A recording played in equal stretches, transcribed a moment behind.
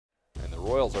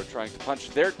Royals are trying to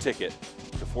punch their ticket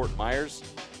to Fort Myers.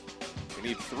 We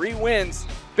need 3 wins.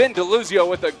 Ben Deluzio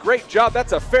with a great job.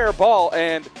 That's a fair ball,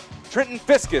 and Trenton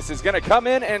Fiskus is going to come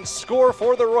in and score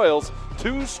for the Royals.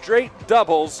 2 straight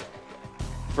doubles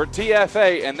for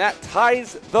TFA, and that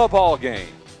ties the ball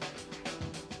game.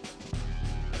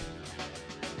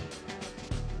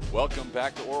 Welcome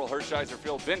back to Oral Hershiser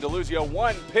Field. Ben Deluzio,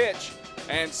 1 pitch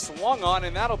and swung on,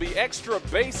 and that'll be extra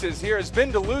bases here as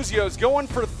Ben Deluzio's going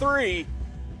for 3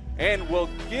 and will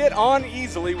get on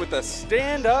easily with a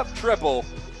stand-up triple.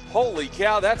 Holy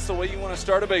cow, that's the way you want to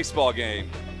start a baseball game.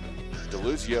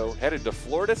 Deluzio headed to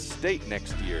Florida State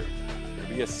next year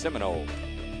to be a Seminole.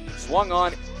 Swung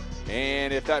on,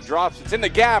 and if that drops, it's in the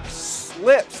gap,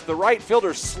 slips. The right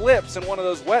fielder slips in one of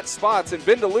those wet spots, and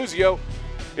Ben Deluzio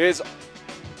is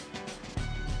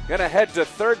gonna head to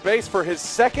third base for his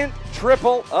 2nd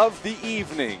triple of the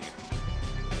evening.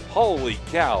 Holy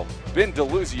cow, Ben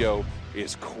Deluzio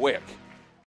is quick.